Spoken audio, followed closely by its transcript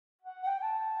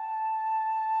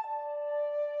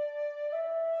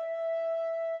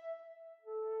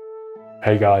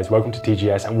Hey guys, welcome to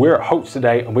TGS, and we're at Holts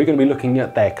today, and we're going to be looking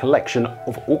at their collection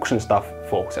of auction stuff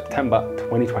for September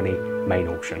 2020 main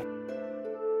auction.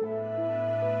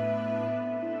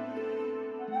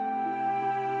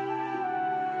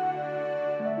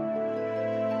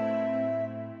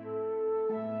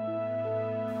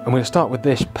 I'm going to start with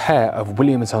this pair of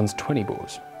William & Sons 20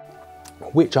 bores,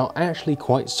 which are actually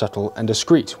quite subtle and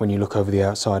discreet when you look over the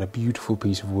outside. A beautiful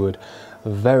piece of wood,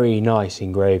 very nice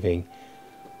engraving,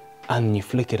 and you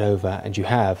flick it over and you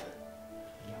have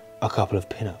a couple of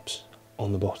pin-ups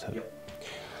on the bottom.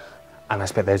 And I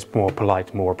expect there's more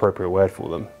polite, more appropriate word for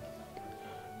them.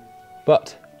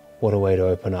 But what a way to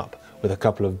open up with a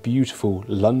couple of beautiful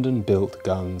London-built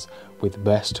guns with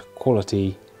best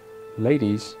quality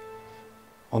ladies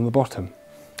on the bottom.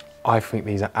 I think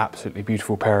these are absolutely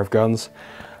beautiful pair of guns.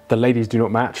 The ladies do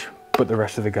not match, but the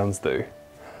rest of the guns do.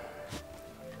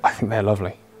 I think they're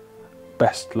lovely.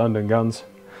 Best London guns.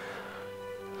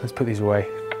 Let's put these away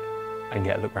and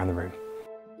get a look around the room.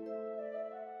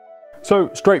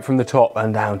 So straight from the top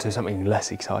and down to something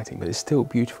less exciting, but it's still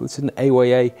beautiful. It's an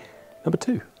AYA number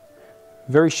 2.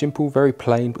 Very simple, very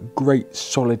plain, but great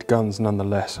solid guns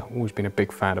nonetheless. I've always been a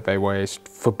big fan of AYAs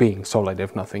for being solid,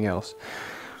 if nothing else.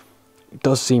 It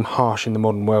does seem harsh in the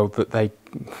modern world that they,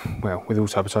 well, with all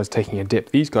cyber taking a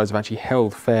dip, these guys have actually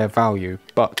held fair value,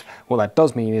 but what that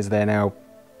does mean is they're now,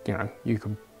 you know, you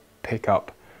can pick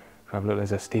up, have a look,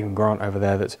 there's a Stephen Grant over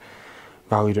there that's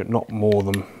valued at not more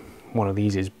than one of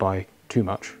these is by too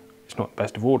much. It's not the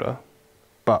best of order,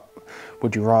 but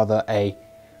would you rather actually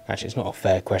it's not a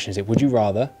fair question, is it? Would you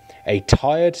rather a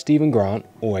tired Stephen Grant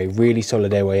or a really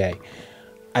solid AYA?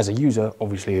 As a user,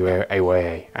 obviously the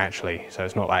AYA actually, so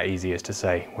it's not that easy as to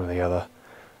say one or the other.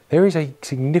 There is a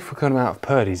significant amount of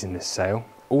Purdy's in this sale,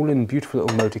 all in beautiful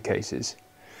little motor cases.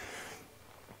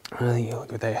 And I think you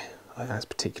look there, that's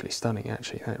particularly stunning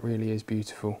actually, that really is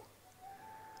beautiful.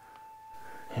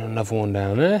 And another one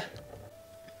down there.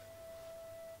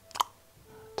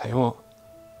 Tell you what,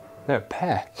 they're a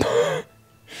pair.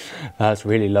 That's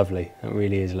really lovely, that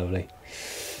really is lovely.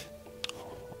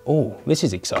 Oh, this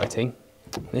is exciting.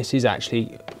 This is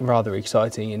actually rather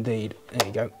exciting indeed. There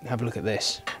you go, have a look at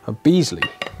this. A Beasley.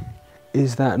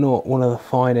 Is that not one of the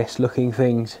finest looking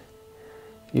things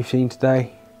you've seen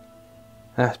today?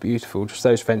 That's beautiful. Just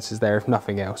those fences there, if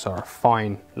nothing else, are a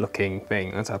fine looking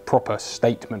thing. That's a proper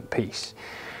statement piece.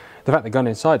 The fact the gun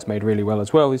inside's made really well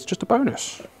as well is just a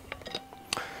bonus.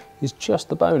 It's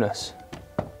just a bonus.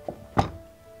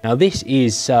 Now this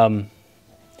is something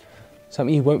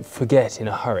you won't forget in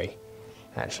a hurry.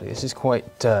 Actually, this is quite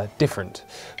different.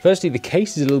 Firstly, the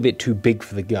case is a little bit too big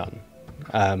for the gun.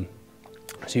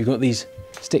 So you've got these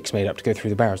sticks made up to go through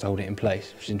the barrels to hold it in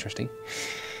place, which is interesting.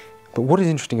 But what is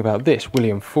interesting about this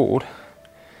William Ford,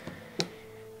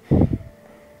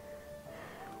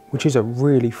 which is a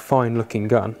really fine looking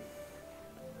gun,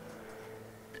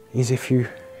 is if you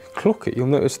clock it, you'll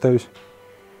notice those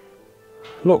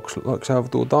locks look like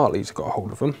Salvador Dali's got a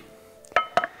hold of them.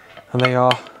 And they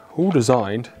are all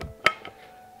designed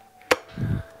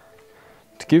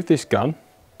to give this gun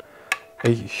a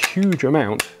huge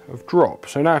amount of drop.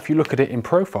 So now if you look at it in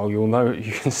profile, you'll know,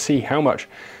 you can see how much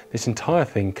this entire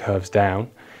thing curves down.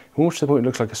 Almost to the point it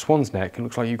looks like a swan's neck. It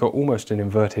looks like you've got almost an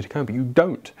inverted cone, but you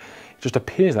don't. It just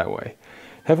appears that way.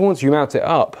 However, once you mount it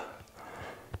up,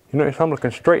 you notice I'm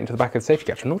looking straight into the back of the safety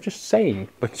catch. I'm not just saying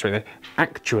looking straight there,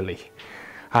 actually.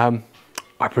 I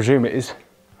presume it is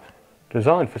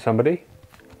designed for somebody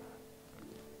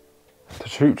to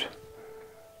shoot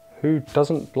who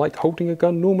doesn't like holding a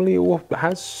gun normally or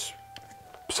has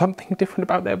something different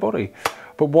about their body.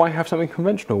 But why have something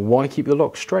conventional? Why keep the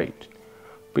lock straight?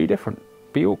 Be different,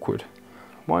 be awkward.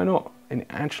 Why not? And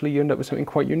actually you end up with something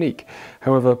quite unique.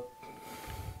 However,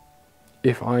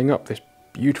 if eyeing up this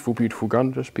beautiful, beautiful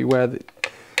gun, just beware that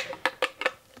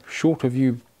short of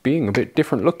you being a bit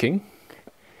different looking,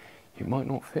 it might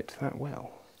not fit that well.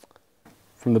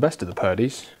 From the best of the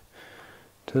Purdy's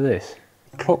to this.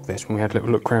 Clock this when we had a little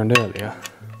look around earlier,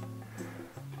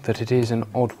 that it is an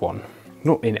odd one.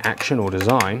 Not in action or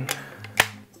design,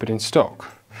 but in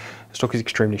stock. The stock is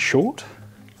extremely short.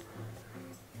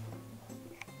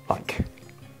 Like,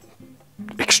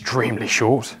 extremely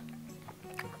short.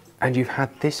 And you've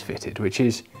had this fitted, which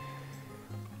is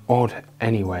odd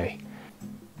anyway.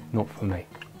 Not for me.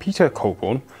 Peter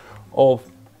Colborne of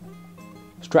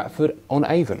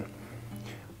Stratford-on-Avon.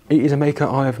 He is a maker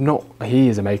I am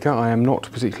not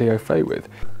particularly au fait with.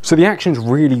 So the action's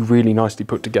really, really nicely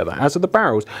put together, as are the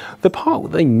barrels. The part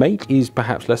that they make is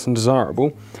perhaps less than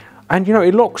desirable, and you know,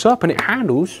 it locks up and it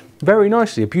handles very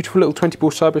nicely, a beautiful little 20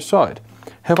 bore side by side.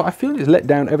 However, I feel it's let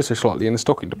down ever so slightly in the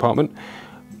stocking department.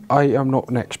 I am not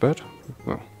an expert,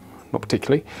 well, not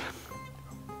particularly,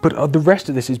 but the rest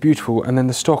of this is beautiful, and then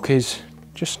the stock is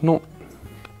just not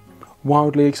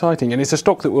wildly exciting. And it's a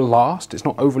stock that will last, it's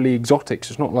not overly exotic,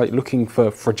 so it's not like looking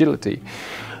for fragility.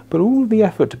 But all the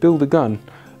effort to build a gun,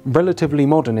 relatively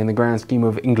modern in the grand scheme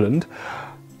of England,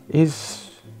 is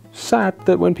sad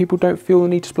that when people don't feel the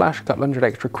need to splash a couple hundred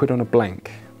extra quid on a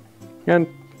blank. And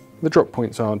the drop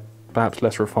points are perhaps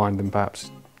less refined than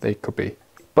perhaps they could be.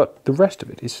 But the rest of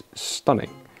it is stunning,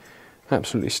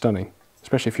 absolutely stunning,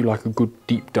 especially if you like a good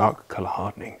deep dark colour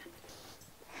hardening.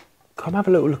 Come have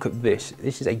a little look at this.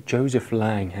 This is a Joseph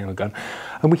Lang hammer gun,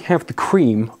 and we have the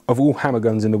cream of all hammer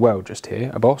guns in the world just here.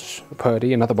 A Boss, a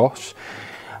Purdy, another Boss.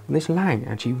 And this Lang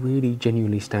actually really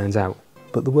genuinely stands out.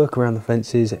 But the work around the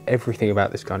fences, everything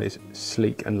about this gun is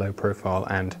sleek and low profile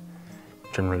and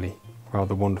generally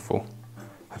rather wonderful,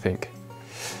 I think.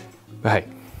 But hey,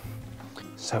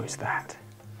 so is that.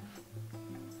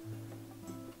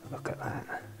 Look at that.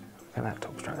 Look at that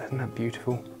top strap, isn't that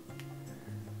beautiful?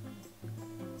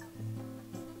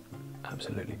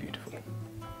 Absolutely beautiful.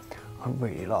 I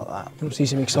really like that. You'll see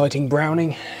some exciting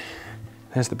browning.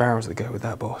 There's the barrels that go with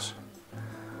that Boss.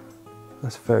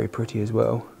 That's very pretty as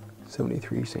well.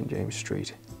 73 St James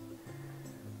Street.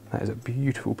 That is a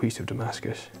beautiful piece of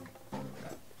Damascus.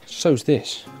 So's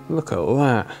this. Look at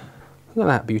that. Look at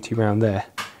that beauty round there.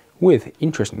 With,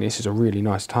 interestingly, this is a really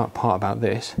nice part about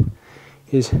this,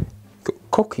 is got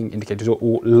cocking indicators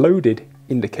or loaded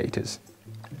indicators.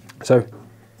 So,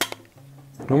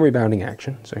 non-rebounding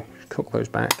action, so cock those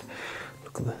back.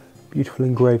 Look at the beautiful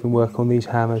engraving work on these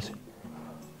hammers.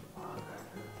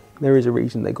 There is a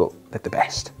reason they're the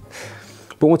best.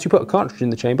 But once you put a cartridge in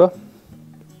the chamber,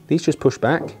 these just push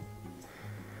back,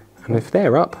 and if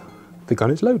they're up, the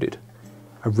gun is loaded.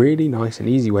 A really nice and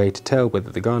easy way to tell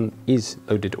whether the gun is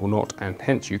loaded or not, and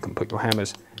hence you can put your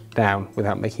hammers down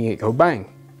without making it go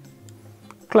bang.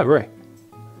 Clever, eh?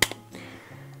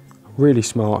 Really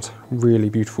smart, really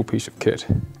beautiful piece of kit.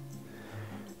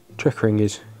 Checkering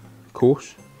is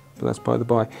coarse, but that's by the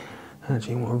by.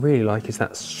 Actually, what I really like is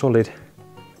that solid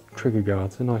trigger guard.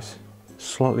 It's a nice,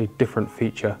 slightly different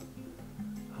feature.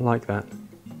 I like that.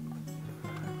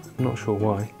 I'm not sure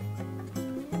why.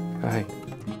 But hey.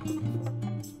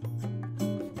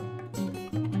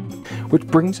 Which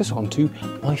brings us on to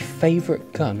my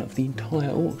favourite gun of the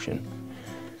entire auction.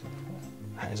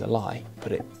 That is a lie,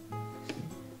 but it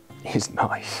is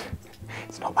nice.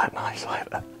 It's not that nice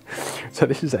either. So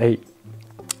this is a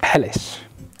Hellis.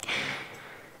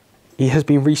 It has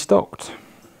been restocked,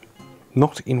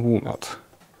 not in walnut.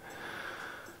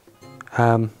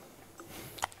 Yeah,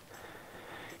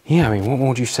 I mean, what more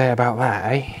would you say about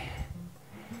that, eh?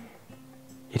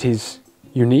 It is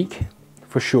unique,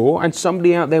 for sure, and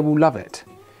somebody out there will love it,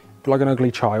 like an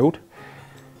ugly child.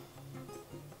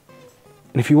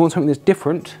 And if you want something that's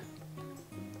different,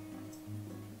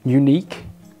 unique,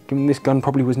 given this gun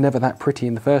probably was never that pretty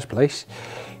in the first place,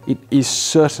 it is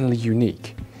certainly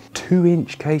unique.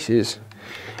 2-inch cases.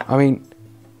 I mean,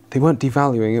 they weren't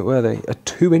devaluing it, were they? A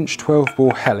 2-inch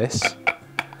 12-bore Hellis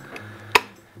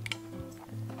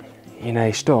in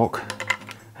a stock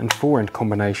and 4-end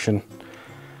combination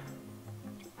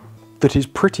that is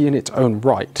pretty in its own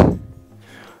right.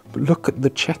 But look at the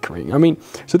checkering. I mean,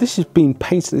 so this has been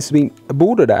painted, this has been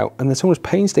bordered out, and then someone's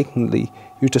painstakingly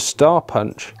used a star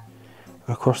punch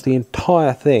across the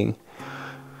entire thing.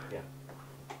 Yeah.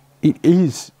 It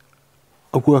is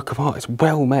a work of art. It's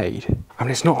well made. I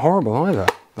mean, it's not horrible either.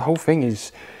 The whole thing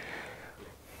is,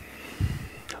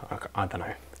 I don't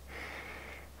know.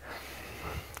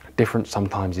 Different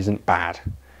sometimes isn't bad.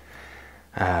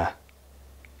 And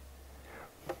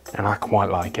I quite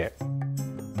like it.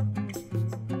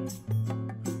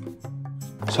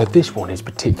 So this one is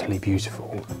particularly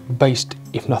beautiful, based,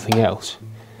 if nothing else,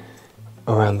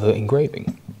 around the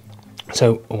engraving.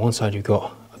 So on one side you've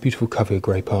got a beautiful cover of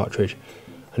grey partridge,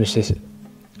 and it's this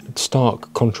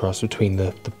stark contrast between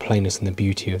the plainness and the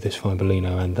beauty of this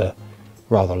Fibrellino and the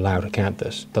rather loud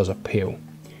acanthus does appeal.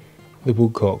 The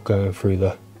woodcock going through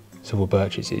the silver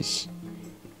birches is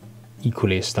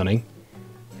equally as stunning.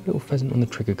 A little pheasant on the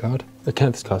trigger guard.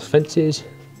 Acanthus glass fences,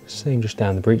 same just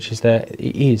down the breeches there.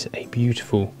 It is a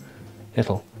beautiful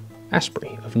little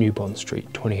Asprey of New Bond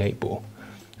Street, 28 bore.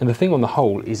 And the thing on the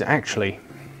whole is actually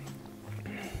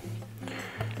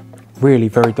really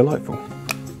very delightful.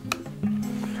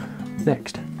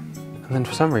 Next, and then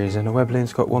for some reason a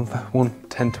Weblin's got one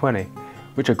 1020,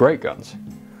 which are great guns.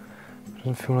 It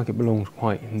doesn't feel like it belongs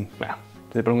quite in, well,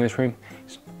 does it belong in this room?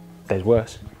 There's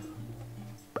worse.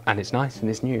 And it's nice and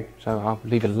it's new, so I'll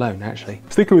leave it alone actually.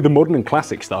 Sticking with the modern and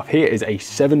classic stuff, here is a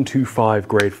 725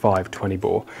 grade 5 20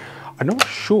 bore. I'm not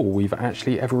sure we've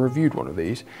actually ever reviewed one of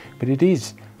these, but it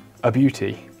is a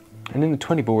beauty. And in the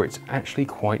 20 bore, it's actually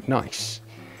quite nice.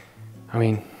 I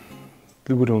mean,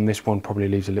 the wood on this one probably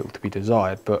leaves a little to be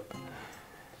desired, but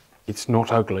it's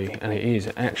not ugly, and it is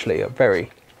actually a very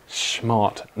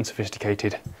smart and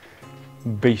sophisticated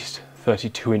beast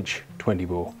 32-inch 20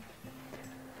 bore.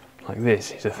 Like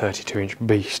this is a 32-inch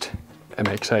beast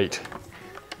MX8,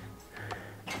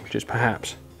 which is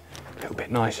perhaps a little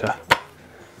bit nicer.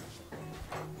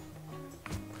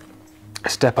 A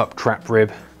step up trap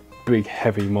rib, big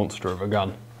heavy monster of a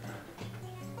gun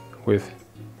with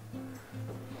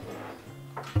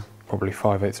probably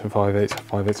 5/8 and 5/8,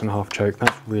 5/8 and a half choke.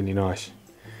 That's really nice.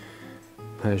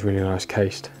 That is really nice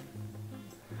cased.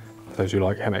 For those who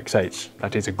like MX8s,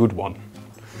 that is a good one.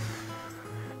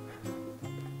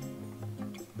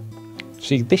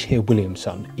 See, this here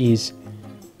Williamson is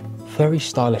very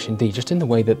stylish indeed, just in the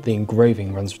way that the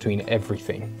engraving runs between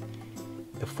everything.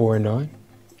 The 409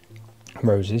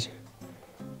 roses,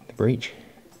 the breech,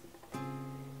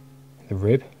 the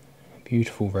rib,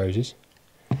 beautiful roses,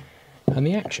 and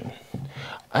the action.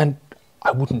 And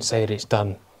I wouldn't say that it's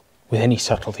done with any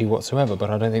subtlety whatsoever, but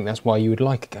I don't think that's why you would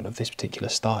like a gun of this particular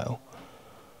style.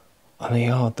 And they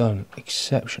are done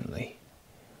exceptionally.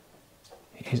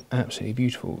 It is absolutely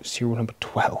beautiful. Serial number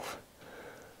 12.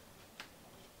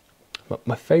 But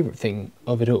my favourite thing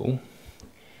of it all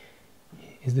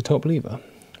is the top lever.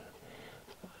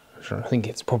 So I think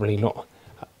it's probably not,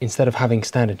 instead of having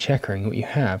standard checkering, what you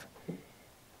have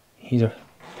is a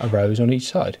rose on each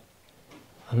side.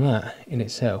 And that in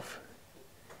itself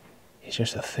is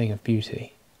just a thing of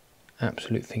beauty.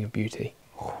 Absolute thing of beauty.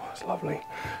 Oh, that's lovely.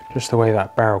 Just the way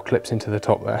that barrel clips into the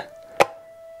top there.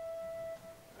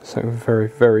 Something very,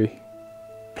 very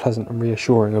pleasant and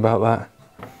reassuring about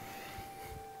that.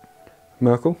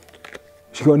 Merkel.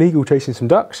 You've got an eagle chasing some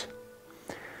ducks.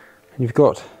 And you've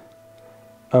got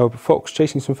a fox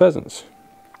chasing some pheasants.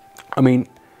 I mean,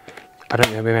 I don't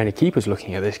think there'll be many keepers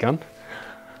looking at this gun.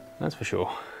 That's for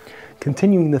sure.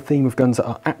 Continuing the theme of guns that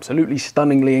are absolutely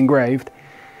stunningly engraved,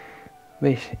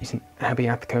 this is an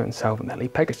Abbiatico and Salvinelli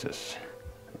Pegasus.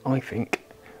 I think,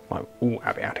 like all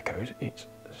Abbiaticos, it's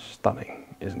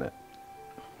stunning, isn't it?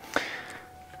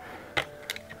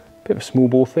 Bit of a small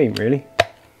bore theme, really.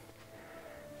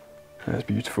 That's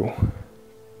beautiful.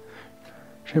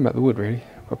 Shame about the wood, really.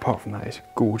 But apart from that, it's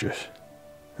gorgeous.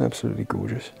 Absolutely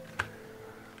gorgeous.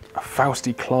 A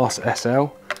Fausti Class SL.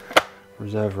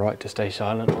 Reserve right to stay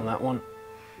silent on that one.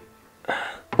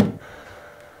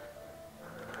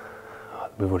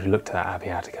 We've already looked at that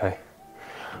Abbiatico.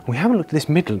 We haven't looked at this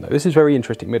Midland though. This is very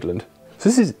interesting Midland. So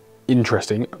this is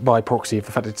interesting by proxy of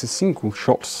the fact it's a single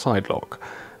shot side lock.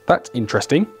 That's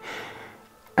interesting.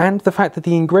 And the fact that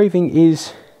the engraving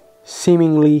is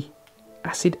seemingly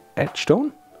acid etched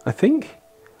on, I think.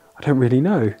 I don't really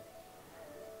know.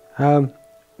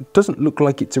 It doesn't look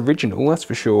like it's original, that's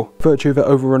for sure. Virtue of it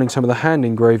overrunning some of the hand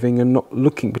engraving and not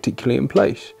looking particularly in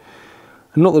place.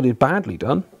 And not that it's badly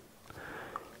done,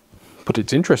 but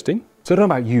it's interesting. So I don't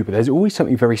know about you, but there's always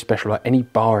something very special about any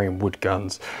Bahrain wood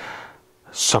guns.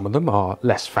 Some of them are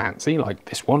less fancy, like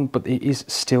this one, but it is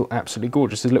still absolutely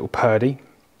gorgeous. There's a little Purdy.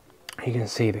 You can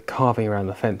see the carving around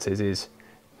the fences is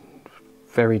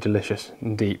very delicious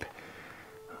and deep.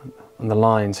 And the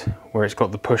lines where it's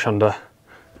got the push under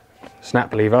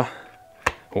snap lever,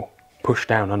 or push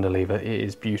down under lever, it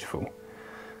is beautiful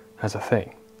as a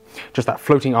thing. Just that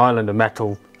floating island of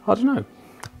metal, I don't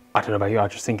know about you, I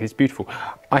just think it's beautiful.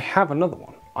 I have another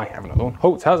one.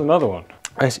 Holts has another one.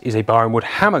 This is a Bahrain wood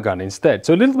hammer gun instead,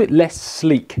 so a little bit less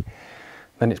sleek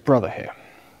than its brother here.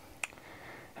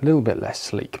 A little bit less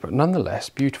sleek, but nonetheless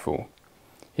beautiful.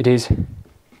 It is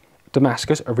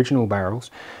Damascus, original barrels,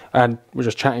 and we're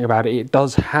just chatting about it. It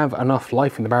does have enough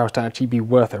life in the barrels to actually be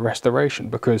worth a restoration,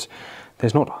 because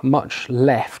there's not much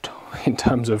left in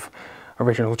terms of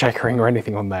original checkering or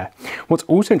anything on there. What's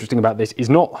also interesting about this is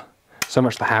not so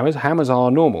much the hammers. Hammers are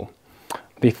normal.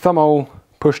 The thumbhole,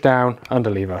 push down,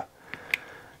 underlever.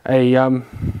 A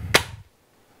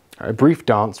brief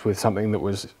dance with something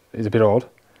that is a bit odd,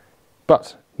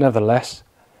 but nevertheless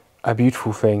a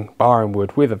beautiful thing, Bahrain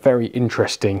wood with a very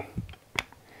interesting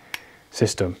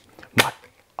system.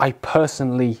 I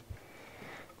personally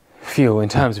feel, in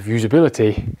terms of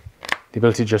usability, the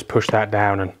ability to just push that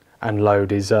down and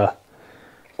load is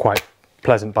quite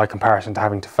pleasant by comparison to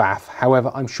having to faff. However,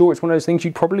 I'm sure it's one of those things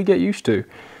you'd probably get used to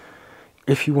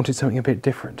if you wanted something a bit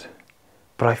different.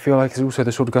 But I feel like it's also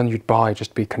the sort of gun you'd buy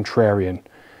just to be contrarian.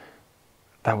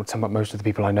 That would sum up most of the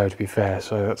people I know, to be fair,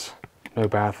 so that's no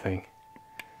bad thing.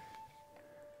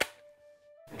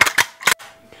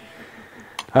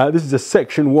 This is a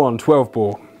Section 1 12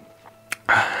 bore.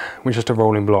 Winchester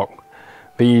rolling block.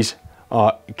 These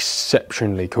are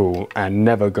exceptionally cool and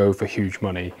never go for huge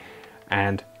money.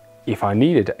 And if I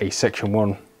needed a Section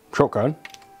 1 shotgun,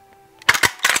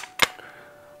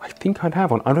 I think I'd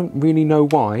have one. I don't really know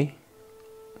why,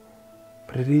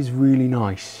 but it is really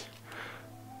nice.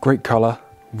 Great colour,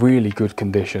 really good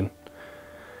condition,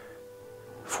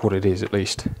 for what it is at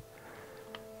least.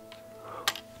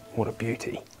 What a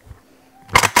beauty.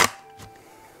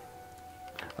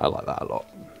 I like that a lot.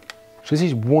 So this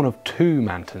is one of two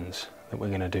Mantons that we're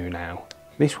going to do now.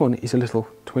 This one is a little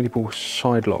 20 ball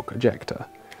side lock ejector.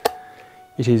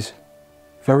 It is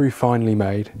very finely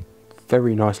made,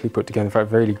 very nicely put together. In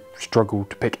fact, I really struggled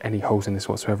to pick any holes in this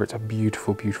whatsoever. It's a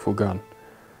beautiful, beautiful gun.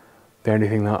 The only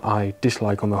thing that I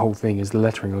dislike on the whole thing is the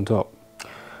lettering on top.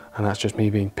 And that's just me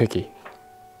being picky.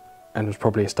 And it was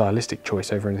probably a stylistic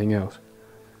choice over anything else.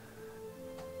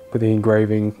 But the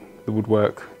engraving, the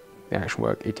woodwork, the action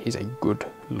work, it is a good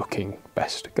looking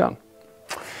best gun.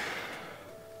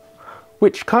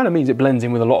 Which kind of means it blends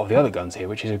in with a lot of the other guns here,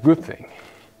 which is a good thing.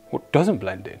 What doesn't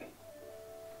blend in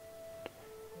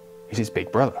is its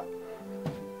big brother.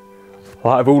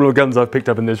 Out of all the guns I've picked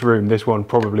up in this room, this one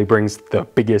probably brings the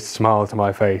biggest smile to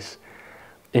my face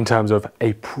in terms of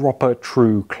a proper,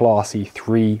 true, classy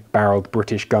 3-barreled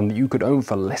British gun that you could own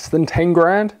for less than 10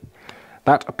 grand.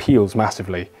 That appeals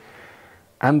massively.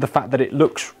 And the fact that it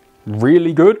looks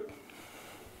really good,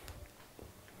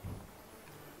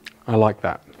 I like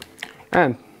that.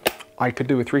 And I could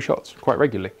do with 3 shots quite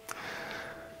regularly.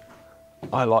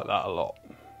 I like that a lot.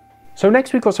 So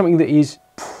next we've got something that is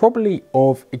probably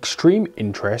of extreme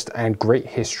interest and great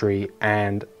history,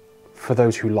 and for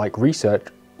those who like research,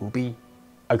 will be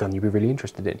a gun you'll be really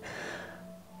interested in.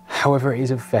 However, it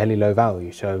is of fairly low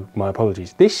value, so my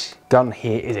apologies. This gun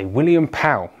here is a William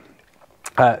Powell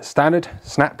standard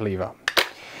snap lever.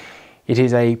 It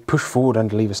is a push forward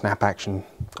under lever snap action.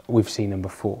 We've seen them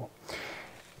before.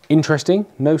 Interesting,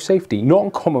 no safety. Not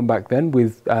uncommon back then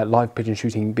with live pigeon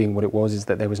shooting being what it was, is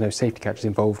that there was no safety catches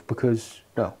involved because,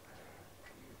 well,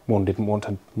 one didn't want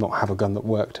to not have a gun that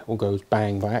worked or goes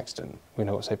bang by accident. We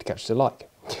know what safety catches are like.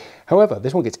 However,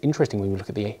 this one gets interesting when we look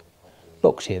at the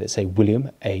locks here that say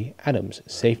William A. Adams,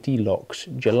 Safety Locks,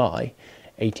 July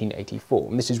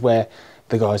 1884. And this is where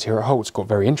the guys here at Holts got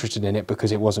very interested in it,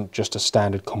 because it wasn't just a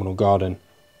standard common or garden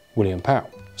William Powell.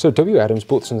 So W. Adams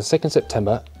bought this on the 2nd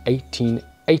September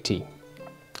 1880.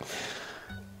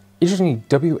 Interestingly,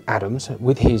 W. Adams,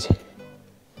 with his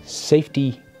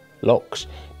safety locks,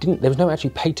 there was no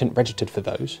actually patent registered for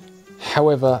those.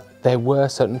 However, there were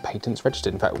certain patents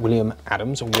registered. In fact, William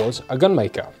Adams was a gun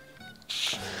maker.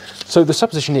 So the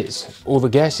supposition is, or the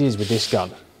guess is with this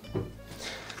gun,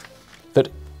 that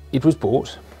it was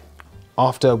bought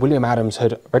after William Adams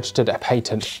had registered a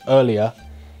patent earlier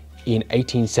in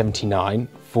 1879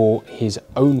 for his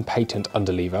own patent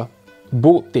underlever,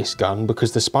 bought this gun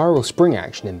because the spiral spring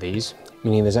action in these,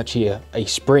 meaning there's actually a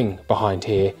spring behind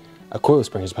here, a coil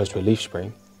spring as opposed to a leaf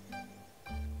spring,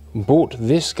 bought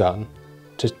this gun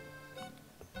to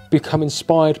become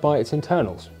inspired by its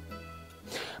internals,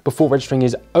 before registering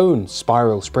his own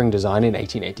spiral spring design in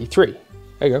 1883.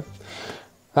 There you go.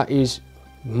 That is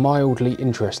mildly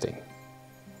interesting.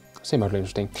 I say mildly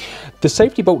interesting. The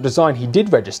safety bolt design he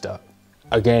did register,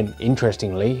 again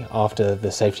interestingly, after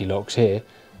the safety locks here,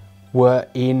 were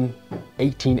in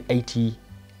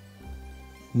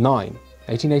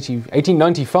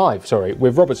 1895, sorry,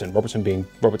 with Robertson being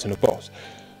Robertson of Boss.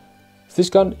 This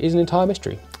gun is an entire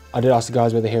mystery. I did ask the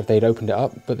guys whether here if they'd opened it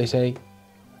up, but they say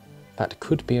that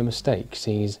could be a mistake,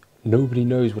 seeing as nobody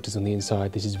knows what is on the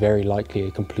inside. This is very likely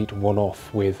a complete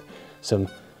one-off with some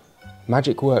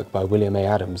magic work by William A.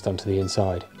 Adams done to the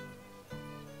inside.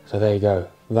 So there you go.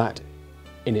 That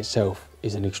in itself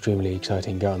is an extremely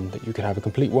exciting gun that you could have a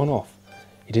complete one-off.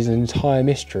 It is an entire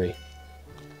mystery.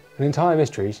 And entire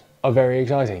mysteries are very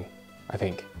exciting, I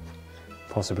think.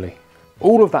 Possibly.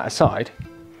 All of that aside,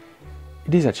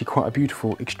 it is actually quite a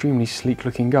beautiful, extremely sleek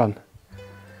looking gun.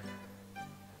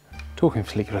 Talking of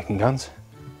sleek looking guns,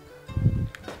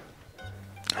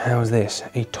 how's this?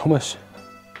 A Thomas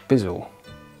Bizzle.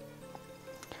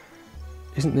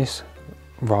 Isn't this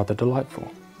rather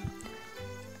delightful?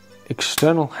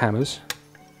 External hammers,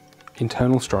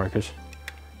 internal strikers,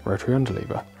 rotary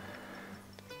underlever.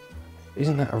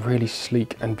 Isn't that a really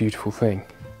sleek and beautiful thing?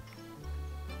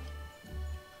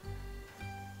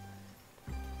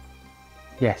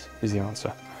 Yes, is the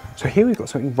answer. So here we've got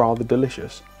something rather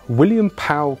delicious. William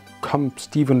Powell cum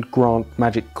Stephen Grant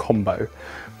magic combo.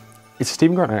 It's a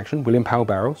Stephen Grant action, William Powell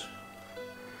barrels,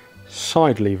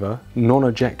 side lever,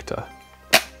 non-ejector.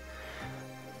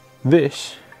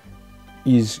 This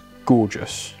is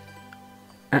gorgeous.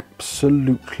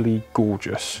 absolutely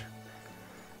gorgeous.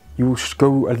 You will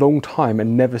go a long time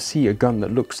and never see a gun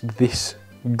that looks this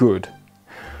good.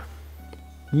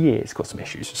 Yeah, it's got some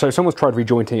issues. So someone's tried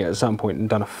rejointing it at some point and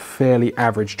done a fairly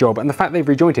average job. And the fact they've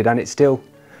rejointed and it still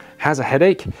has a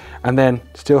headache and then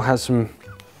still has some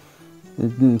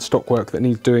stock work that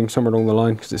needs doing somewhere along the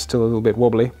line because it's still a little bit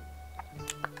wobbly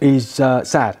is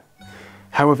sad.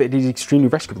 However, it is extremely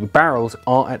rescuable. The barrels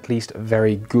are at least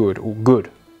very good, or good.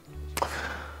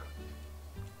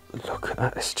 Look at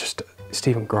that, it's just,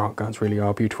 Stephen Grant guns really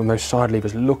are beautiful. And those side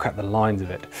levers, look at the lines of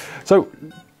it. So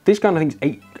this gun I think is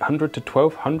 800 to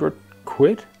 1200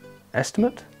 quid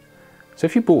estimate. So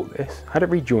if you bought this, had it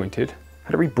rejointed,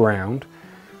 had it rebrowned,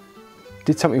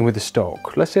 did something with the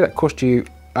stock, let's say that cost you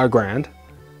 £1,000,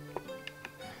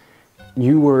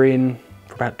 you were in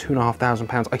for about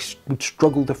 £2,500. I would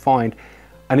struggle to find,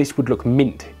 and this would look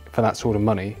mint for that sort of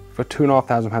money, for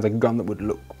 £2,500 a gun that would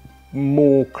look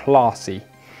more classy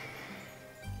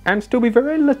and still be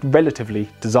very relatively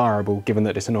desirable given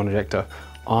that it's a non-ejector.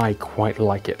 I quite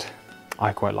like it.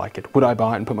 I quite like it. Would I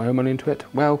buy it and put my own money into it?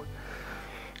 Well,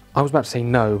 I was about to say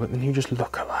no, but then you just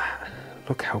look at that.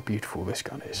 Look how beautiful this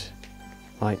gun is.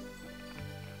 Like,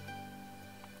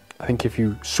 I think if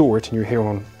you saw it and you were here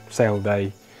on sale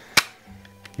day,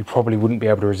 you probably wouldn't be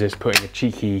able to resist putting a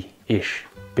cheeky-ish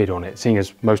bid on it, seeing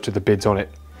as most of the bids on it,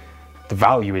 the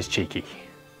value is cheeky.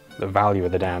 The value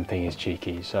of the damn thing is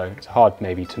cheeky, so it's hard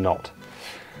maybe to not.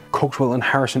 Cogswell and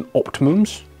Harrison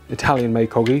Optimums, Italian-made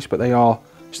coggies, but they are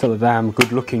still a damn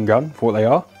good-looking gun for what they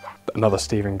are. But another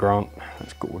Stephen Grant,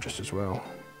 that's gorgeous as well.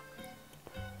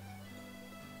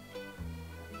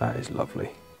 That is lovely.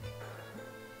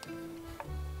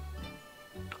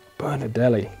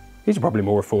 Bernardelli, these are probably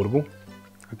more affordable.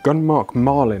 A Gunmark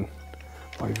Marlin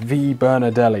by V.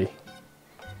 Bernardelli.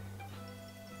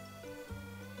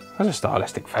 That's a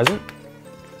stylistic pheasant.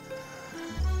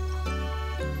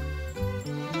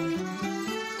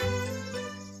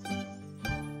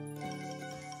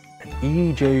 An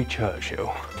E.J.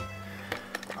 Churchill.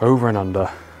 Over and under.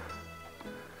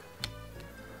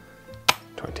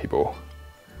 20 bore.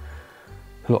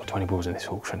 A lot of 20 bores in this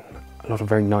auction. A lot of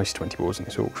very nice 20 bores in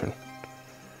this auction.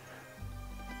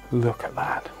 Look at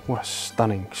that. What a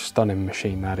stunning, stunning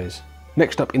machine that is.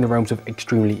 Next up in the realms of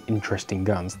extremely interesting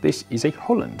guns, this is a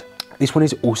Holland. This one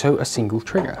is also a single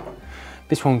trigger.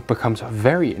 This one becomes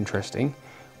very interesting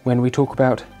when we talk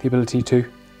about the ability to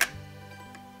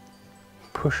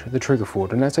push the trigger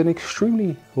forward. And that's an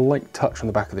extremely light touch on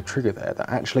the back of the trigger there that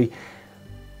actually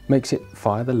makes it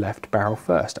fire the left barrel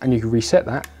first. And you can reset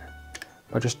that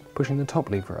by just pushing the top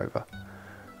lever over.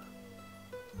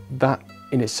 That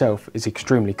in itself is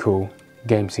extremely cool,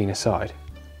 game scene aside.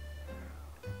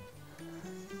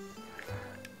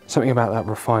 Something about that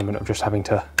refinement of just having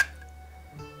to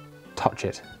touch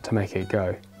it to make it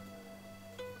go.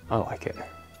 I like it.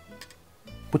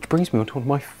 Which brings me on to one of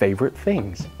my favourite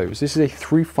things. This is a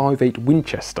 358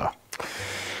 Winchester.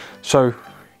 So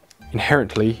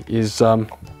inherently is,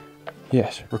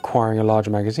 yes, requiring a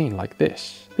larger magazine like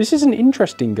this. This is an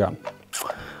interesting gun.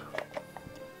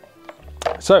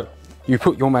 So you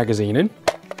put your magazine in,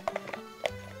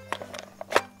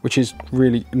 which is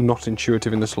really not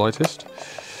intuitive in the slightest.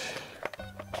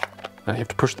 Now you have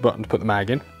to push the button to put the mag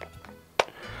in.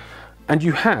 And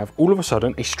you have, all of a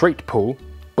sudden, a straight pull,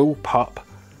 bullpup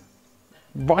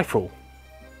rifle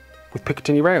with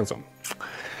Picatinny rails on.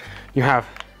 You have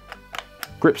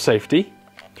grip safety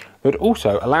that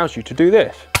also allows you to do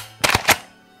this.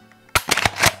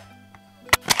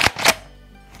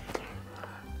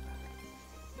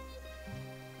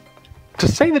 To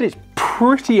say that it's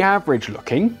pretty average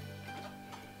looking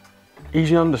is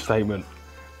an understatement,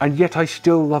 and yet I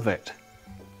still love it.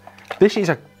 This is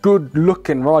a good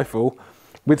looking rifle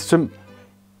with some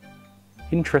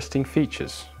interesting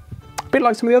features. A bit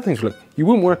like some of the other things. Look, you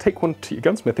wouldn't want to take one to your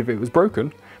gunsmith if it was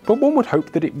broken, but one would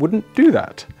hope that it wouldn't do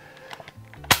that.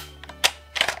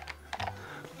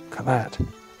 Look at that.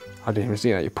 I didn't even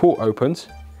see that. Your port opens.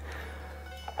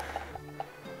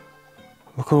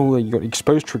 Look at all that, you've got the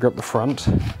exposed trigger up the front.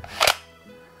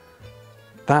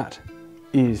 That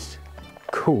is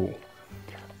cool.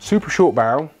 Super short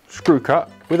barrel, screw cut,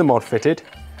 with a mod fitted.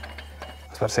 I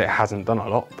was about to say it hasn't done a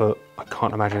lot, but I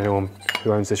can't imagine anyone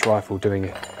who owns this rifle doing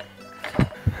it.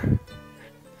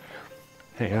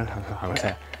 Here you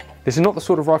go. This is not the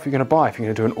sort of rifle you're going to buy if you're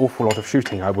going to do an awful lot of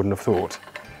shooting, I wouldn't have thought.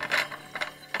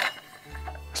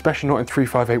 Especially not in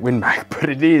 358 Win Mag, but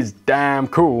it is damn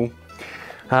cool.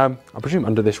 I presume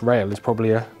under this rail is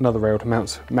probably another rail to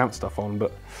mount stuff on,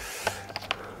 but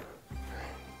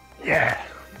yeah.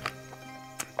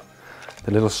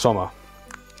 The little Sommer,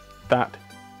 that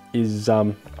is,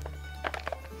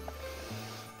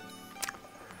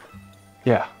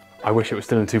 yeah, I wish it was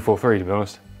still in 243, to be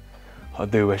honest. I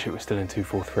do wish it was still in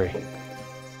 243.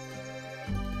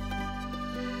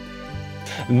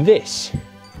 This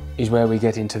is where we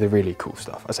get into the really cool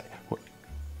stuff. I say, well,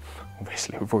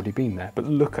 obviously we've already been there, but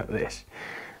look at this.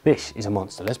 This is a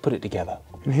monster. Let's put it together.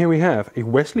 And here we have a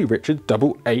Wesley Richards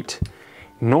 88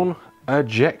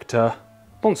 non-ejector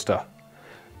monster.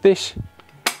 This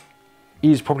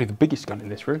is probably the biggest gun in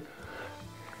this room.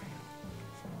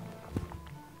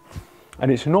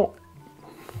 And it's not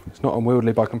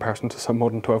unwieldy by comparison to some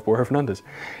modern 12-bore over and unders.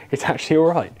 It's actually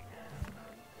all right.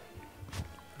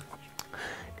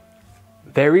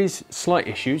 There is slight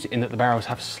issues in that the barrels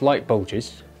have slight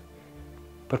bulges,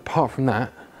 but apart from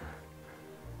that,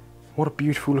 what a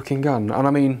beautiful looking gun. And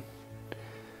I mean,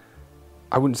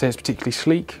 I wouldn't say it's particularly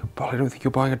sleek, but I don't think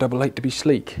you're buying a 88 to be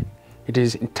sleek. It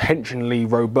is intentionally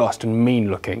robust and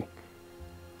mean looking.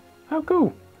 How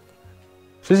cool.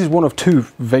 So this is one of two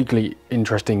vaguely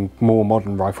interesting, more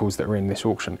modern rifles that are in this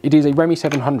auction. It is a Remy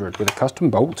 700 with a custom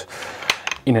bolt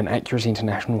in an Accuracy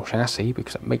International chassis,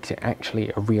 because it makes it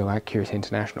actually a real Accuracy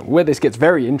International. Where this gets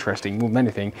very interesting more than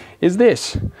anything is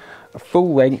this, a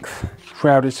full-length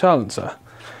shrouded silencer.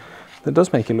 That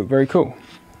does make it look very cool.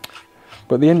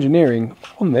 But the engineering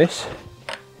on this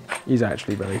is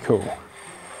actually very cool.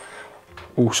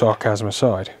 All sarcasm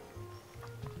aside.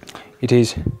 It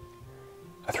is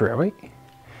a 308.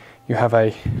 You have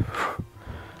a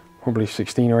probably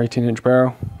 16 or 18 inch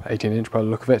barrel, 18 inch by the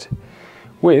look of it,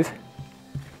 with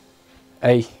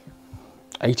a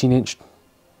 18 inch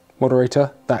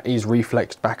moderator that is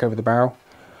reflexed back over the barrel.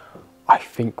 I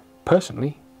think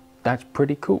personally that's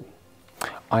pretty cool.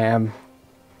 I am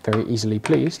very easily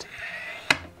pleased,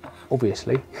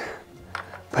 obviously,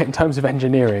 but in terms of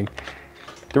engineering,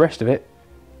 the rest of it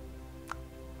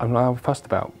I'm not fussed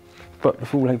about. But the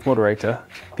full length moderator,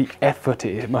 the effort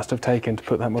it must have taken to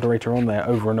put that moderator on there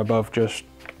over and above just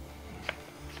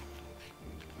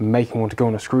making one to go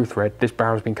on a screw thread. This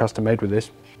barrel's been custom made with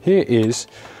this. Here is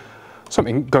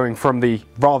something going from the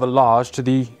rather large to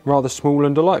the rather small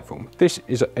and delightful. This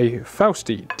is a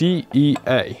Fausti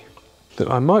DEA that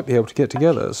I might be able to get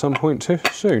together at some point too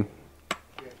soon.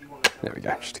 There we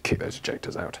go, just to kick those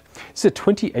ejectors out. It's a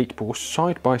 28 bore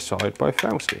side by side by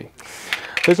Fausti.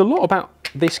 There's a lot about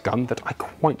this gun that I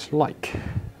quite like.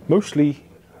 Mostly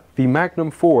the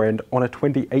Magnum forend on a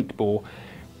 28 bore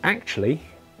actually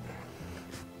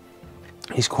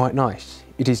is quite nice.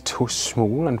 It is too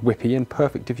small and whippy and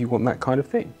perfect if you want that kind of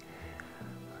thing.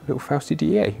 Little Fausti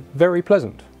DEA, very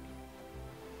pleasant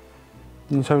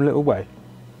in its own little way.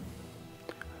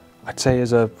 I'd say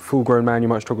as a full-grown man you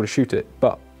might struggle to shoot it,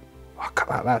 but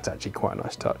that's actually quite a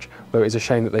nice touch. Though it's a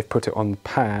shame that they've put it on the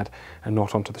pad and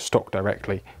not onto the stock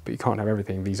directly, but you can't have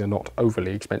everything. These are not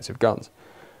overly expensive guns.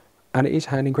 And it is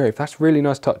hand engraved. That's a really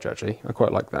nice touch actually. I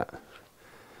quite like that.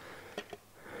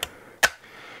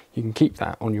 You can keep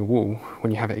that on your wall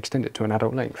when you have it extended to an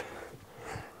adult length.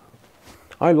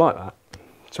 I like that,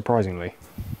 surprisingly.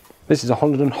 This is a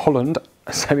Holland & Holland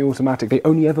semi-automatic. They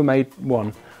only ever made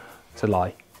one. It's a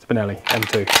lie. It's Benelli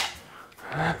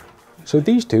M2. So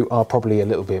these two are probably a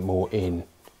little bit more in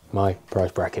my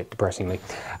price bracket, depressingly.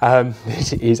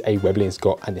 This is a Webley &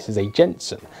 Scott and this is a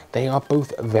Jensen. They are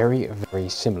both very, very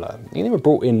similar. I think they were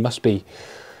brought in, must be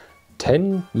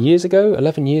 10 years ago,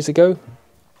 11 years ago,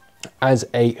 as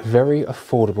a very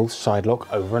affordable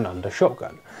sidelock over and under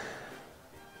shotgun.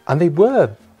 And they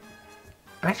were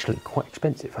actually quite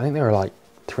expensive. I think they were like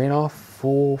 3.5,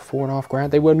 4.5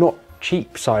 grand. They were not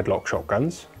cheap sidelock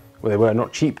shotguns. Well, they were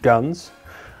not cheap guns.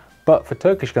 But for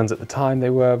Turkish guns at the time,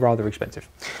 they were rather expensive.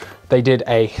 They did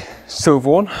a silver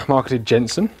one, marketed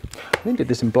Jensen. They did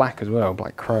this in black as well,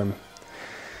 black chrome.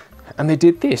 And they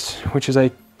did this, which is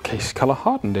a case colour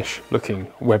hardened-ish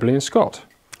looking Webley & Scott.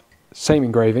 Same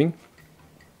engraving,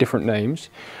 different names,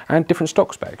 and different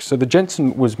stock specs. So the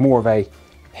Jensen was more of a,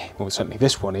 well certainly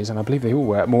this one is, and I believe they all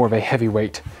were, more of a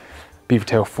heavyweight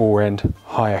beavertail forend,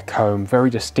 higher comb, very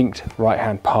distinct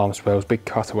right-hand palm swells, big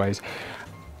cutaways.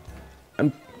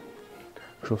 And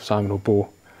I'm sure Simon will bore,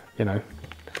 you know,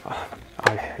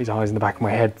 his eyes in the back of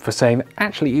my head for saying that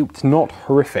actually it's not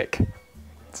horrific.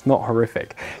 It's not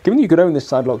horrific. Given you could own this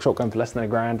sidelock shotgun for less than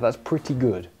 £1,000, that's pretty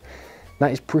good.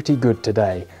 That is pretty good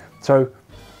today. So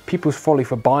people's folly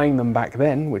for buying them back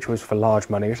then, which was for large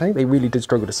money, which I think they really did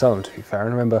struggle to sell them, to be fair.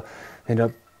 And I remember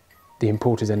the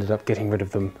importers ended up getting rid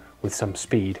of them with some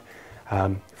speed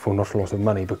for not a lot of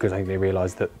money, because I think they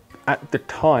realised that at the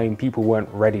time people weren't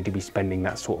ready to be spending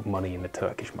that sort of money in the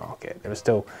Turkish market. There was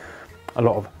still a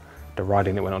lot of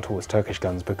deriding that went on towards Turkish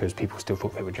guns because people still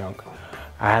thought they were junk.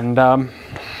 And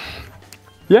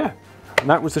yeah, and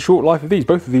that was the short life of these.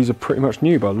 Both of these are pretty much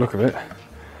new by the look of it.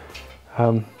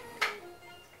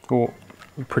 Or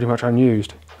pretty much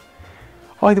unused.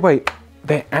 Either way,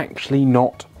 they're actually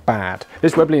not bad.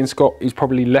 This Webley & Scott is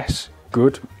probably less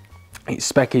good. Its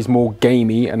spec is more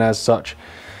gamey and as such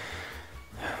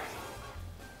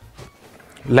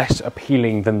less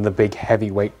appealing than the big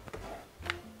heavyweight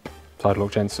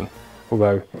Sidelock Jensen.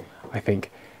 Although I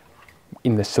think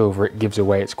in the silver it gives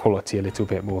away its quality a little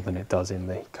bit more than it does in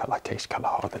the case colour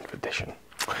hardened edition.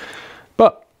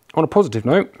 But on a positive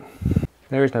note,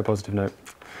 there is no positive note.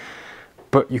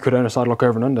 But you could own a Sidelock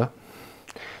over and under.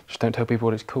 Just don't tell people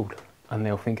what it's called and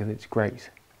they'll think that it's great.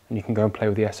 And you can go and play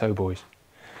with the SO boys.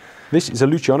 This is a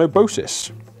Luciano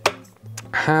Bosis.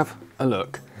 Have a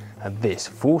look at this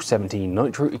 417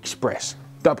 Nitro Express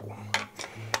double.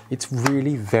 It's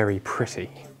really very pretty.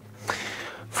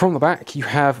 From the back you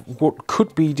have what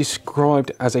could be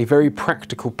described as a very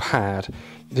practical pad.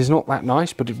 It is not that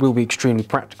nice, but it will be extremely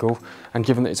practical, and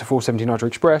given that it's a 470 Nitro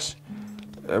Express,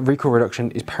 recoil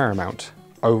reduction is paramount.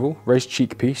 Oval, raised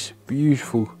cheek piece,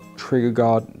 beautiful trigger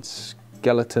guard,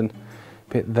 skeleton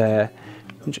bit there,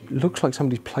 which looks like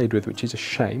somebody's played with, which is a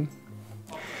shame.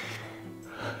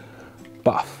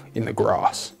 Buff in the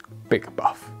grass, big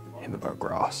buff in the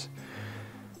grass.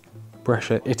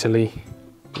 Brescia, Italy,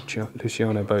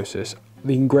 Luciano Bosis.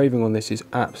 The engraving on this is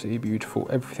absolutely beautiful.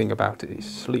 Everything about it is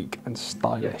sleek and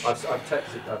stylish. Yeah, I've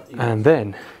texted, and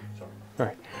then,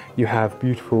 right, you have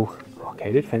beautiful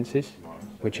arcaded fences,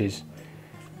 which is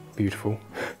beautiful,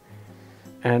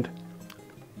 and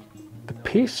the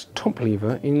pierced top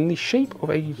lever in the shape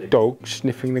of a dog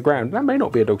sniffing the ground. That may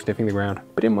not be a dog sniffing the ground,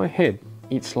 but in my head,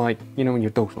 it's like, you know when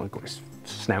your dog's like got its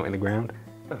snout in the ground?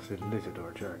 That's a lizard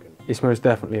or a dragon. It's most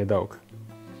definitely a dog.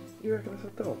 You reckon it's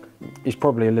a dog? It's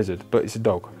probably a lizard, but it's a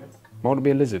dog. Why would it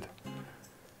be a lizard?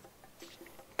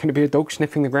 Can it be a dog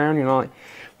sniffing the ground? You know, like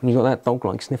when you got that dog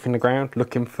like sniffing the ground,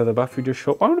 looking for the buff you just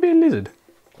shot. Why would it be a lizard?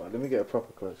 Right, let me get a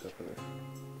proper close up of this.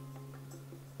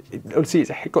 See,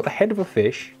 it's got the head of a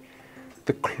fish,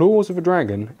 the claws of a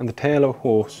dragon, and the tail of a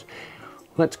horse.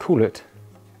 Let's call it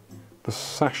the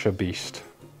Sasha Beast.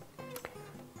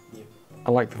 Yep.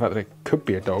 I like the fact that it could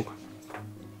be a dog.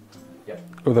 Yep.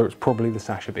 Although it's probably the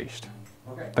Sasha Beast.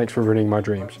 Okay. Thanks for ruining my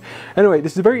dreams. Anyway,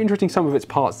 this is a very interesting sum of its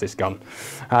parts, this gun.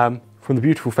 From the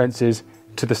beautiful fences,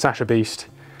 to the Sasha Beast,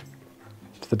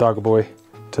 to the Dagger Boy,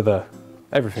 to the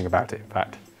everything about it, in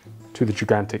fact, to the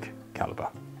gigantic caliber.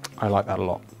 I like that a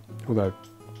lot. Although,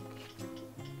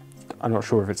 I'm not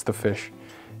sure if it's the fish.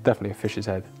 Definitely a fish's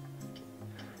head.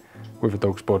 With a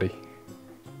dog's body.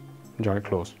 And giant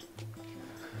claws.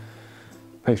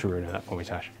 Thanks for ruining that for me,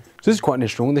 Tash. So this is quite an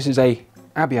interesting one. This is a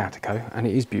Abbiatico, and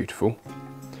it is beautiful.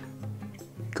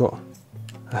 Got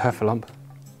a heffalump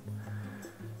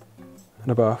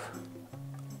and a buff.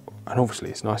 And obviously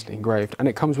it's nicely engraved. And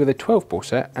it comes with a 12-bore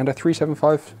set and a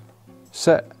 375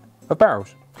 set of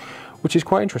barrels, which is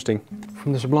quite interesting.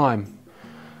 From the Sublime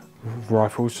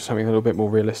rifles to something a little bit more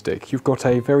realistic, you've got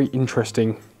a very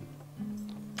interesting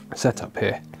setup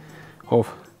here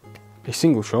of a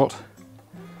single shot,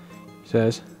 it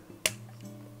says,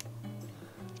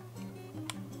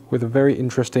 with a very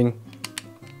interesting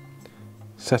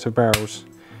set of barrels,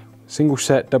 single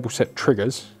set, double set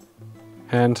triggers,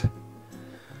 and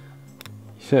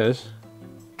he says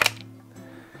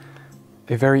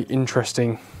a very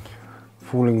interesting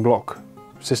falling block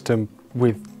system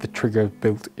with the trigger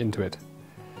built into it.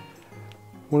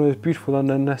 One of those beautiful and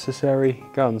unnecessary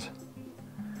guns.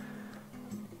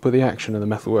 But the action and the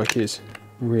metalwork is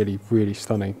really, really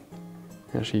stunning.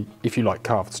 Actually, if you like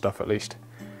carved stuff at least.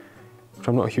 Which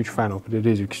I'm not a huge fan of, but it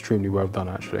is extremely well done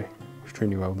actually.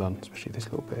 Extremely well done, especially this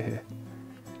little bit here.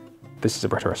 This is a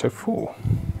Beretta SO4.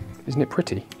 Isn't it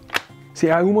pretty? See,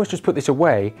 I almost just put this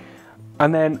away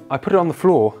and then I put it on the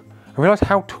floor and realised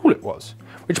how tall it was.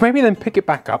 Which made me then pick it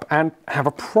back up and have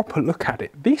a proper look at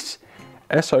it. This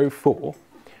SO4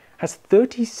 has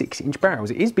 36-inch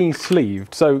barrels. It is being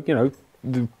sleeved, so, you know,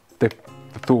 the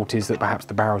thought is that perhaps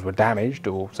the barrels were damaged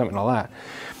or something like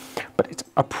that. But it's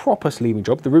a proper sleeving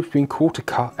job. The roof's been quarter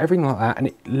cut, everything like that, and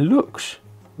it looks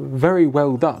very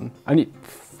well done. And it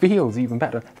feels even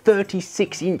better.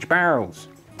 36-inch barrels.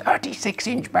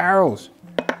 36-inch barrels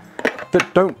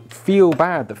that don't feel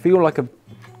bad, that feel like a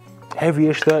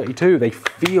heavyish 32. They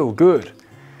feel good.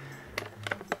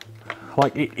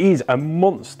 Like, it is a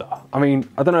monster. I mean,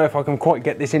 I don't know if I can quite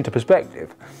get this into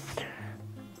perspective,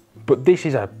 but this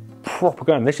is a proper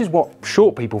gun. This is what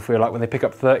short people feel like when they pick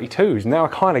up 32s. Now I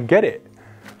kind of get it.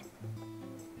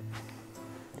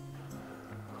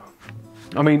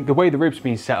 I mean, the way the rib's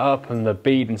been set up and the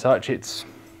bead and such, it's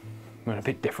Well, a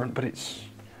bit different, but it's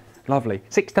lovely.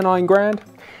 6 to 9 grand.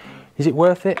 Is it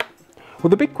worth it? Well,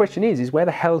 the big question is where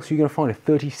the hell are you going to find a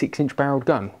 36-inch barreled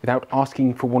gun without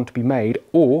asking for one to be made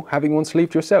or having one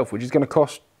sleeved yourself, which is going to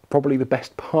cost probably the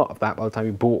best part of that by the time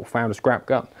you bought or found a scrap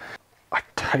gun. I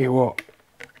tell you what,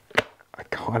 I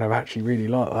kind of actually really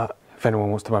like that. If anyone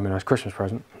wants to buy me a nice Christmas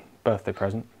present, birthday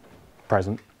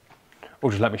present,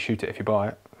 or just let me shoot it if you buy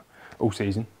it, all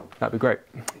season, that'd be great.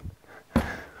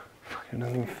 It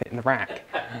doesn't even fit in the rack.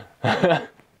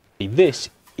 This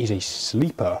is a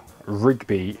sleeper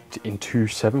Rigby in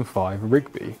 275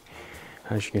 Rigby.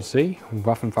 As you can see,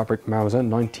 Waffenfabrik Mauser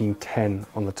 1910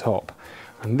 on the top.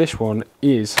 And this one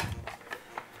is,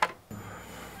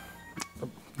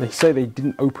 they say they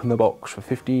didn't open the box for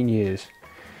 15 years.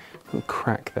 Little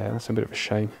crack there, that's a bit of a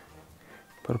shame.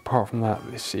 But apart from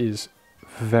that, this is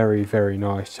very, very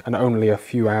nice. And only a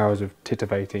few hours of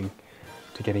titivating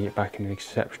to getting it back in an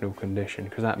exceptional condition,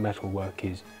 because that metal work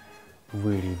is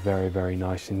really very, very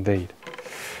nice indeed.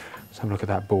 Let's have a look at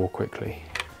that bore quickly.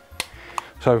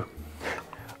 So,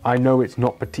 I know it's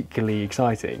not particularly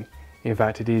exciting. In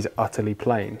fact, it is utterly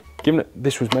plain. Given that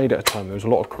this was made at a time there was a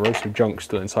lot of corrosive junk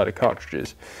still inside of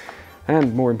cartridges,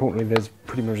 and more importantly, there's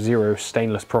pretty much zero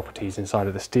stainless properties inside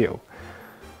of the steel.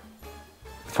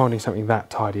 Finding something that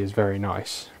tidy is very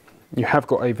nice. You have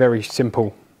got a very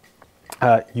simple,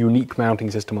 unique mounting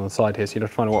system on the side here, so you'd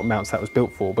have to find out what mounts that was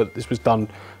built for, but this was done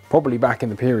probably back in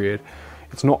the period.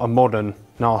 It's not a modern,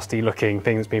 nasty looking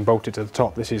thing that's been bolted to the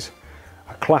top. This is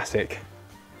a classic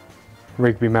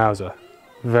Rigby Mauser.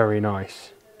 Very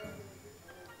nice.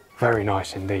 Very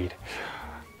nice indeed.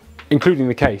 Including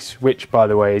the case, which by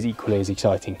the way is equally as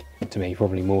exciting to me,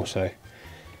 probably more so.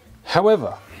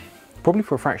 However, probably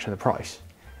for a fraction of the price,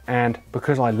 and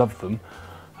because I love them,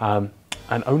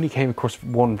 and only came across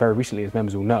one very recently, as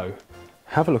members will know,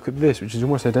 have a look at this, which is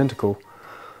almost identical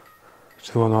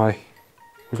to the one I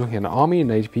was looking at. Army and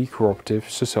Navy Cooperative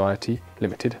Society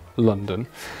Limited, London.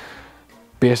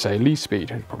 BSA Lee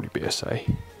Speed, probably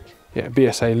BSA. Yeah,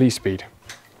 BSA Lee Speed.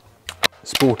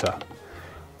 Sporter.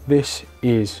 This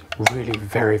is really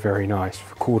very, very nice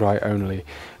for cordite only.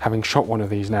 Having shot one of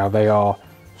these now, they are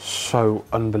so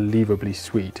unbelievably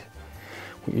sweet.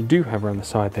 What you do have around the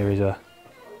side there is a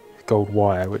gold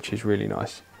wire, which is really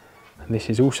nice. And this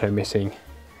is also missing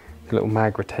a little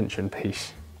mag retention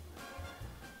piece,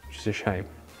 which is a shame.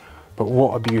 But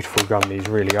what a beautiful gun these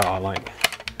really are. Like,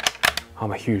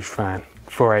 I'm a huge fan.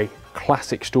 For a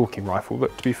classic stalking rifle,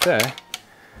 but to be fair,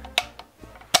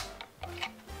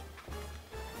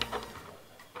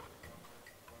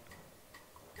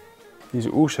 these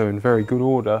are also in very good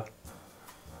order,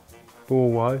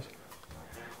 bore-wise.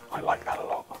 I like that a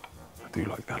lot. I do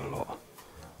like that a lot.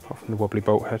 Apart from the wobbly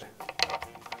bolt head.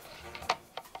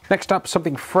 Next up,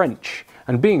 something French.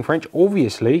 And being French,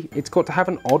 obviously, it's got to have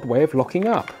an odd way of locking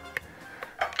up.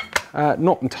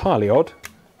 Not entirely odd,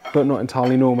 but not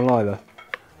entirely normal either.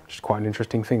 Which is quite an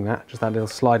interesting thing, that. Just that little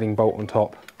sliding bolt on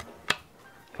top,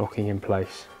 locking in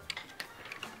place.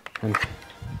 And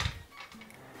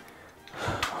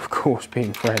of course,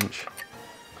 being French,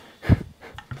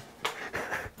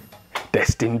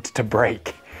 destined to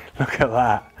break. Look at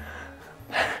that.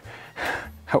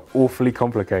 How awfully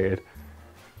complicated,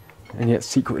 and yet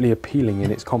secretly appealing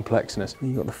in its complexness.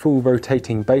 You've got the full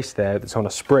rotating base there that's on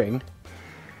a spring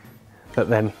that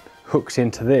then hooks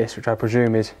into this, which I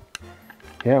presume is,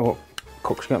 yeah, what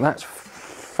cock's got? That's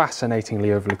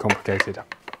fascinatingly overly complicated.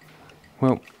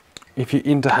 Well, if you're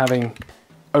into having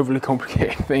overly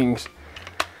complicated things,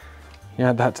 you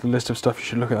add that to the list of stuff you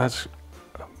should look at. That's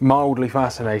mildly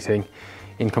fascinating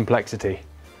in complexity.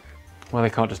 Why they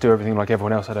can't just do everything like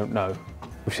everyone else, I don't know.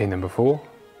 We've seen them before.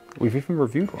 We've even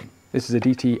reviewed one. This is a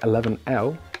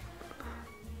DT11L.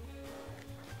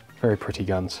 Very pretty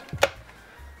guns.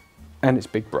 And its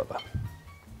big brother.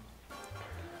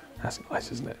 That's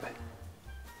nice, isn't it?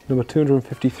 Number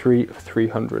 253 of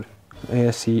 300.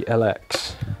 ASC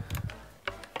LX.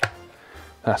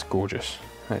 That's gorgeous.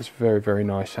 That's very, very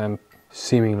nice and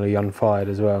seemingly unfired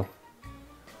as well.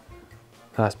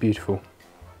 That's beautiful.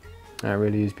 That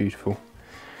really is beautiful.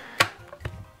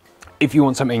 If you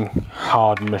want something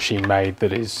hard and machine made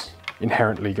that is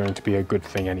inherently going to be a good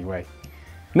thing anyway.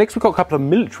 Next we've got a couple of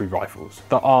military rifles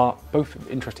that are both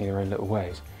interesting in their own little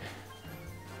ways.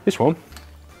 This one,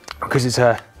 because it's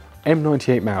a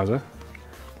M98 Mauser,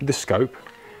 the scope,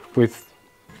 with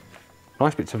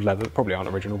nice bits of leather that probably aren't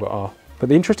original but are. But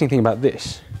the interesting thing about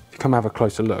this, if you come have a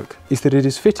closer look, is that it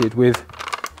is fitted with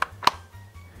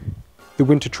the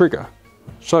winter trigger.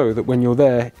 So that when you're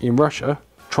there in Russia,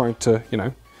 trying to, you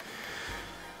know,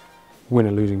 win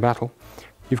a losing battle,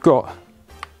 you've got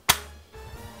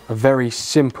a very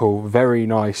simple, very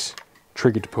nice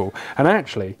trigger to pull. And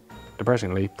actually,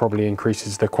 depressingly, probably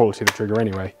increases the quality of the trigger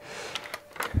anyway.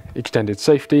 Extended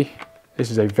safety.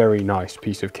 This is a very nice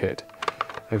piece of kit.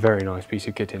 A very nice piece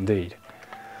of kit indeed.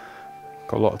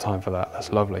 Got a lot of time for that,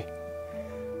 that's lovely.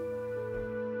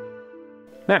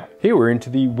 Now, here we're into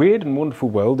the weird and wonderful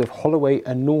world of Holloway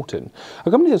 & Norton,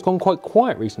 a company that's gone quite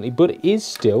quiet recently, but is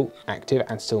still active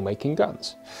and still making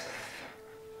guns.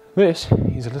 This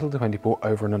is a little 20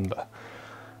 over and under,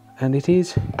 and it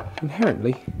is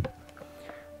inherently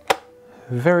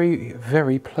very,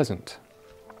 very pleasant.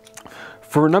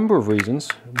 For a number of reasons,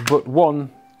 but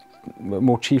one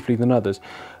more chiefly than others.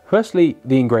 Firstly,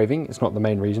 the engraving is not the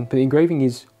main reason, but the engraving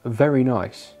is very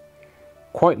nice.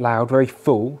 Quite loud, very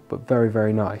full, but very,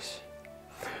 very nice.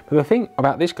 But the thing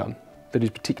about this gun that is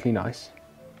particularly nice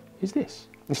is this.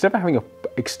 Instead of having an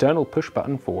external push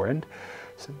button forend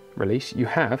release, you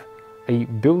have a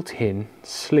built-in,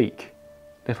 sleek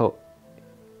little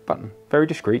button. Very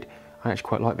discreet. I actually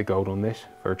quite like the gold on this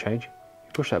for a change.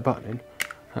 You push that button in,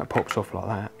 and it pops off like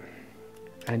that.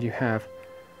 And you have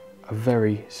a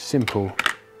very simple,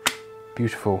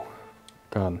 beautiful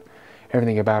gun.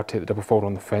 Everything about it, the double fold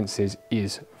on the fences,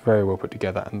 is very well put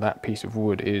together, and that piece of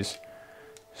wood is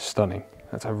stunning.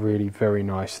 That's a really very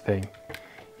nice thing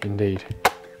indeed.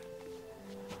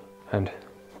 And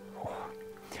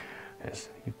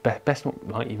you best not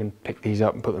like even pick these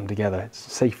up and put them together. It's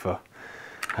safer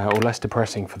or less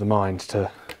depressing for the mind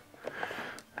to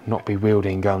not be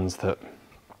wielding guns that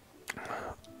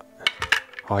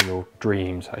are your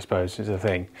dreams, I suppose, is the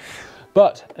thing.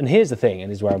 But, and here's the thing,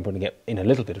 and this is where I'm going to get in a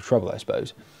little bit of trouble, I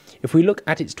suppose. If we look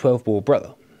at its 12-bore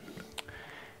brother,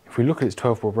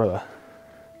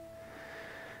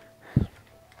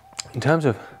 in terms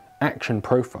of action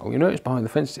profile, you notice behind the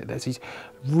fence here, there's these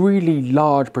really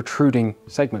large protruding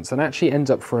segments that actually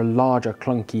ends up for a larger,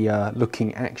 clunky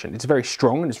looking action. It's very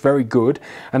strong and it's very good,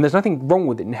 and there's nothing wrong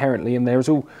with it inherently, and there's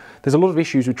a lot of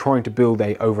issues with trying to build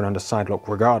a over and under side lock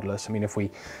regardless. I mean, if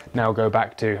we now go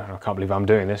back to, I can't believe I'm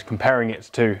doing this, comparing it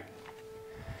to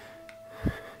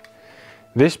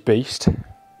this beast,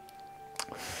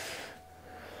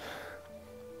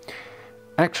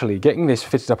 actually getting this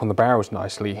fitted up on the barrels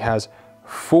nicely has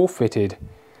forfeited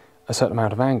a certain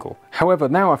amount of angle. However,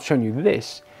 now I've shown you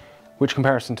this, which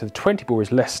comparison to the 20 bore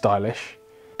is less stylish.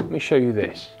 Let me show you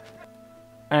this.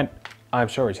 And I'm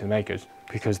sorry to the makers,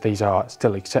 because these are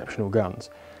still exceptional guns.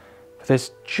 But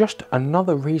there's just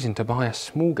another reason to buy a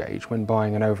small gauge when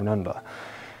buying an over and under,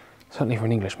 certainly for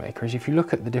an English maker, is if you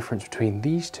look at the difference between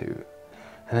these two,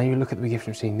 and then you look at the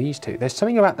difference between these two, there's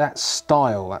something about that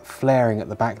style, that flaring at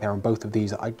the back there on both of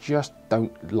these that I just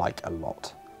don't like a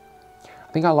lot.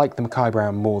 I think I like the Mackay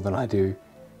Brown more than I do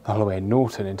the Holloway &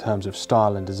 Norton in terms of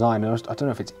style and design. I don't know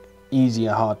if it's easy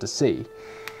or hard to see,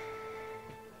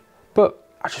 but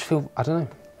I just feel, I don't know.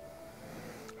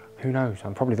 Who knows?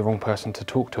 I'm probably the wrong person to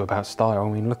talk to about style. I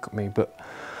mean, look at me, but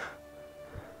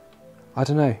I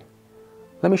don't know.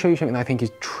 Let me show you something that I think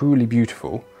is truly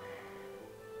beautiful.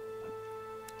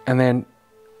 And then,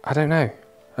 I don't know.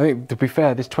 I think, to be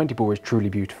fair, this 20 bore is truly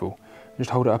beautiful. Just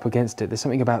hold it up against it. There's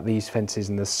something about these fences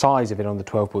and the size of it on the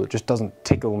 12 bore that just doesn't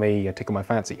tickle me or tickle my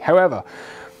fancy. However,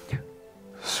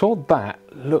 sod that,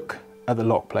 look at the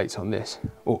lock plates on this.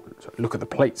 Or look at the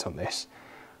plates on this.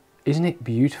 Isn't it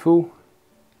beautiful?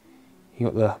 You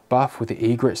got the buff with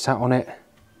the egret sat on it.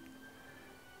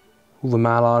 All the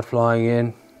mallard flying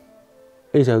in.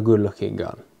 It's a good looking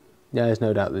gun. Yeah, there's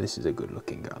no doubt that this is a good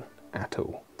looking gun at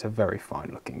all. It's a very fine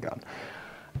looking gun.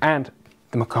 And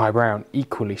the Mackay Brown,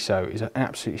 equally so, is an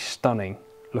absolutely stunning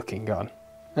looking gun.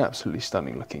 Absolutely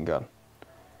stunning looking gun.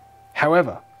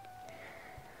 However,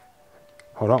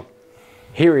 hold on.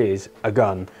 Here is a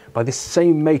gun by this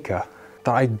same maker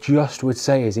that I just would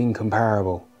say is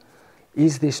incomparable.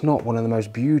 Is this not one of the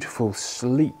most beautiful,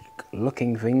 sleek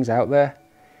looking things out there?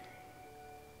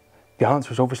 The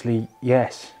answer is obviously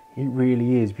yes. It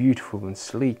really is beautiful and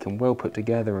sleek and well put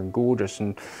together and gorgeous,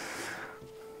 and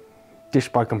this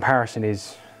by comparison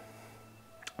is,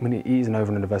 I mean, it is an over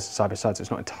and under versus side by side, so it's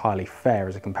not entirely fair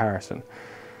as a comparison.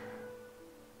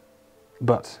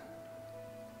 But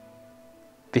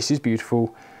this is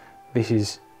beautiful. This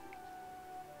is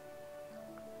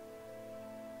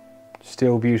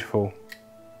still beautiful,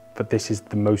 but this is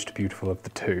the most beautiful of the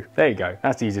two. There you go.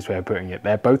 That's the easiest way of putting it.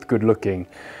 They're both good looking,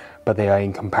 but they are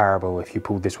incomparable. If you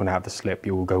pull this one out of the slip,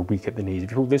 you will go weak at the knees.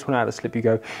 If you pull this one out of the slip, you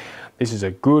go, this is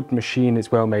a good machine,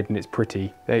 it's well made and it's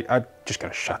pretty. I'm just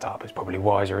going to shut up, it's probably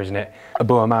wiser, isn't it? A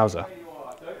Boer Mauser.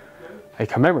 A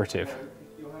commemorative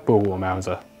Boer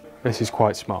Mauser. This is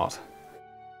quite smart.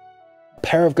 A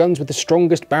pair of guns with the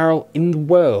strongest barrel in the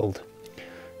world.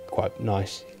 quite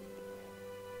nice.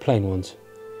 Plain ones,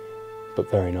 but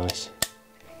very nice.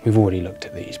 We've already looked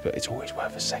at these, but it's always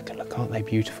worth a second look. Aren't they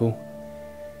beautiful?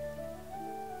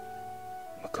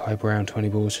 Mackay Brown 20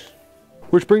 balls.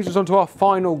 Which brings us on to our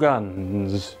final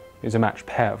guns. It's a matched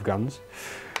pair of guns.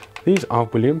 These are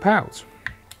William Powell's.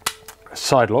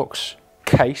 Side locks,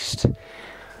 cased,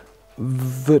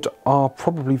 that are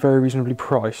probably very reasonably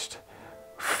priced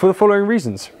for the following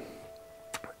reasons.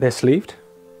 They're sleeved.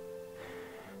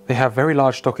 They have very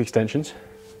large stock extensions.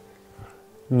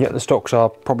 And yet the stocks are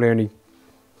probably only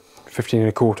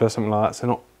 15 1/4, something like that. So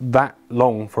not that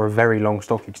long for a very long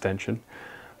stock extension.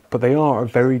 But they are a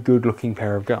very good looking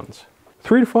pair of guns.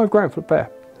 £3 to £5 grand for a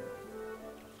pair.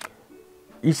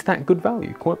 Is that good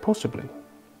value? Quite possibly.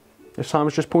 As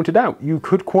Simon's just pointed out, you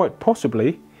could quite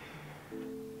possibly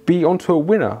be onto a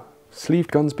winner.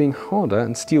 Sleeved guns being harder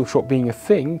and steel shot being a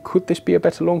thing, could this be a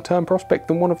better long-term prospect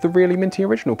than one of the really minty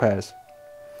original pairs?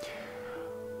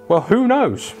 Well, who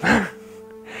knows?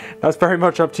 That's very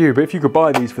much up to you, but if you could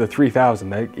buy these for the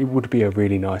 3,000, it would be a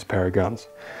really nice pair of guns.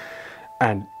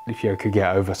 And if you could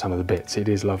get over some of the bits, it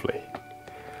is lovely.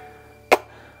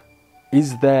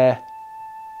 Is there...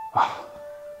 Oh,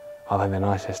 are they the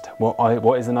nicest?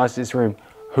 What is the nicest room?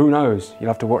 Who knows? You'll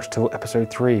have to watch till episode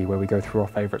 3 where we go through our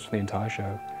favourites for the entire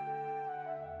show.